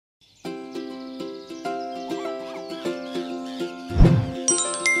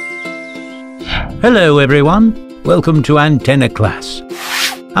Hello everyone, welcome to Antenna class.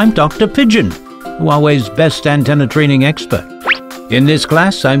 I'm Dr. Pigeon, Huawei's best antenna training expert. In this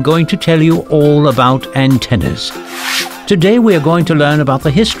class, I'm going to tell you all about antennas. Today we are going to learn about the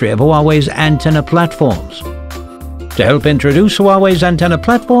history of Huawei's antenna platforms. To help introduce Huawei's antenna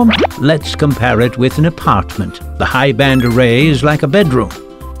platform, let's compare it with an apartment. The high-band array is like a bedroom.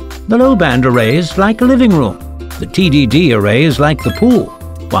 The low-band array is like a living room. The TDD array is like the pool,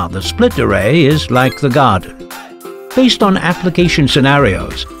 while the split array is like the garden. Based on application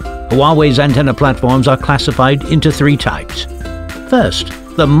scenarios, Huawei's antenna platforms are classified into three types. First,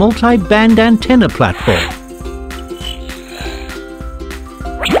 the multi-band antenna platform.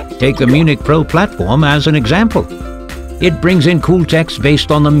 Take the Munich Pro platform as an example. It brings in cool text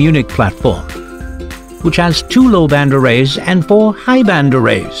based on the Munich platform, which has 2 low-band arrays and 4 high-band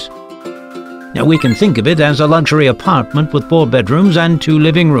arrays. Now we can think of it as a luxury apartment with 4 bedrooms and 2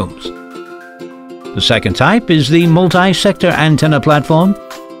 living rooms. The second type is the multi-sector antenna platform.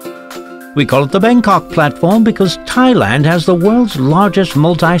 We call it the Bangkok platform because Thailand has the world's largest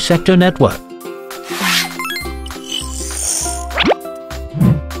multi-sector network.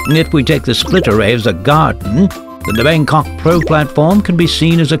 If we take the split array as a garden, then the Bangkok Pro platform can be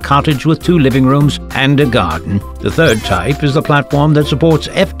seen as a cottage with 2 living rooms and a garden. The third type is the platform that supports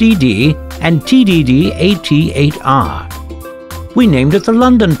FDD and TDD AT8R. We named it the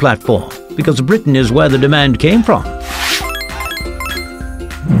London platform because Britain is where the demand came from.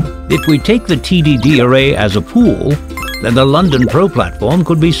 If we take the TDD array as a pool, then the London Pro platform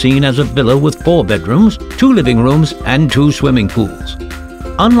could be seen as a villa with 4 bedrooms, 2 living rooms and 2 swimming pools.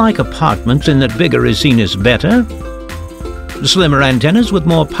 Unlike apartments in that bigger is seen as better, slimmer antennas with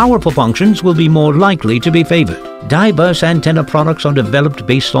more powerful functions will be more likely to be favored. Diverse antenna products are developed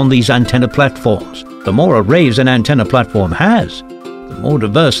based on these antenna platforms. The more arrays an antenna platform has, the more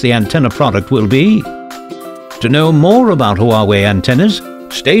diverse the antenna product will be. To know more about Huawei antennas,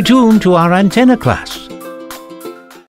 stay tuned to our antenna class.